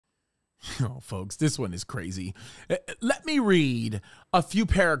Oh, folks, this one is crazy. Let me read a few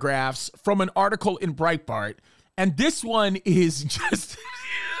paragraphs from an article in Breitbart, and this one is just...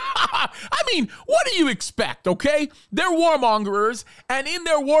 I mean, what do you expect, okay? They're warmongers, and in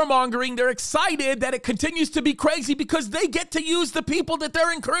their warmongering, they're excited that it continues to be crazy because they get to use the people that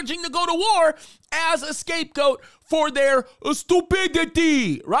they're encouraging to go to war as a scapegoat for their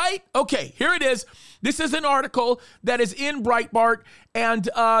stupidity, right? Okay, here it is. This is an article that is in Breitbart, and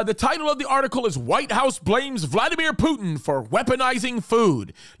the title of the article is White House Blames Vladimir Putin for Weaponizing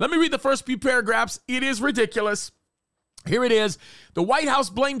Food. Let me read the first few paragraphs. It is ridiculous. Here it is. The White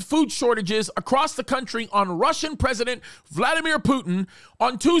House blamed food shortages across the country on Russian President Vladimir Putin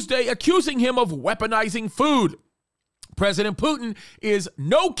on Tuesday, accusing him of weaponizing food. President Putin is,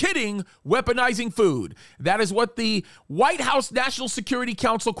 no kidding, weaponizing food. That is what the White House National Security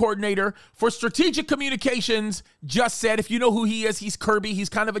Council Coordinator for Strategic Communications just said. If you know who he is, he's Kirby. He's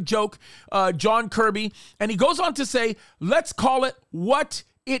kind of a joke, John Kirby. And he goes on to say, let's call it what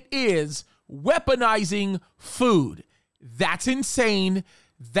it is, weaponizing food. That's insane.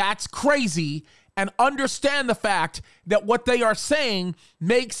 That's crazy. And understand the fact that what they are saying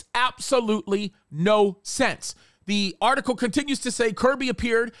makes absolutely no sense. The article continues to say Kirby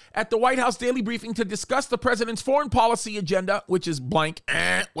appeared at the White House daily briefing to discuss the president's foreign policy agenda, which is blank,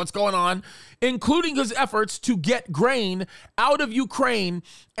 what's going on, including his efforts to get grain out of Ukraine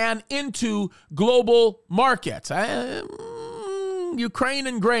and into global markets. Ukraine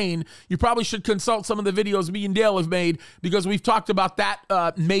and grain, you probably should consult some of the videos me and Dale have made because we've talked about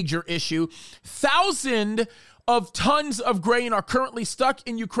that major issue. Thousands of tons of grain are currently stuck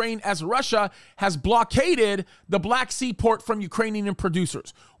in Ukraine as Russia has blockaded the Black Sea port from Ukrainian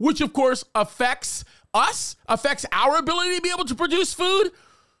producers, which of course affects us, affects our ability to be able to produce food.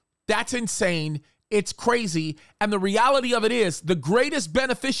 That's insane. It's crazy. And the reality of it is the greatest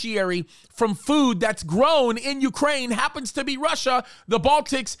beneficiary from food that's grown in Ukraine happens to be Russia, the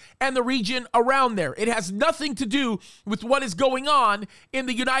Baltics, and the region around there. It has nothing to do with what is going on in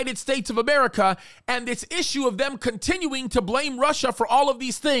the United States of America. And this issue of them continuing to blame Russia for all of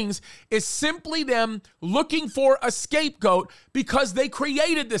these things is simply them looking for a scapegoat because they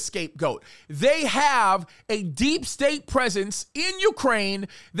created the scapegoat. They have a deep state presence in Ukraine.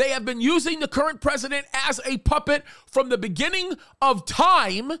 They have been using the current president as a puppet from the beginning of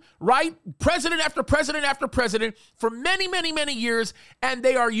time, right? President after president after president for many, many, many years, and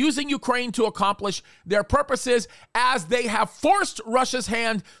they are using Ukraine to accomplish their purposes as they have forced Russia's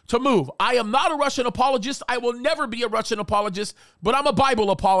hand to move. I am not a Russian apologist. I will never be a Russian apologist, but I'm a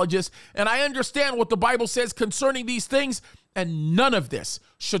Bible apologist, and I understand what the Bible says concerning these things, and none of this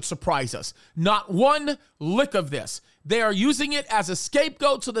should surprise us. Not one lick of this. They are using it as a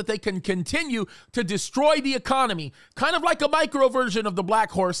scapegoat so that they can continue to destroy the economy, kind of like a micro version of the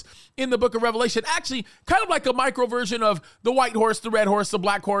black horse in the book of Revelation. Actually, kind of like a micro version of the white horse, the red horse, the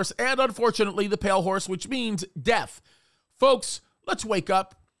black horse, and unfortunately the pale horse, which means death. Folks, let's wake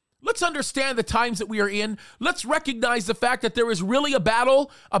up. Let's understand the times that we are in. Let's recognize the fact that there is really a battle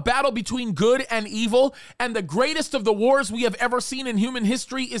between good and evil. And the greatest of the wars we have ever seen in human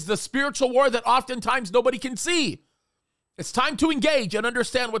history is the spiritual war that oftentimes nobody can see. It's time to engage and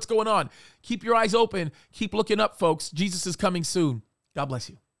understand what's going on. Keep your eyes open. Keep looking up, folks. Jesus is coming soon. God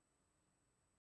bless you.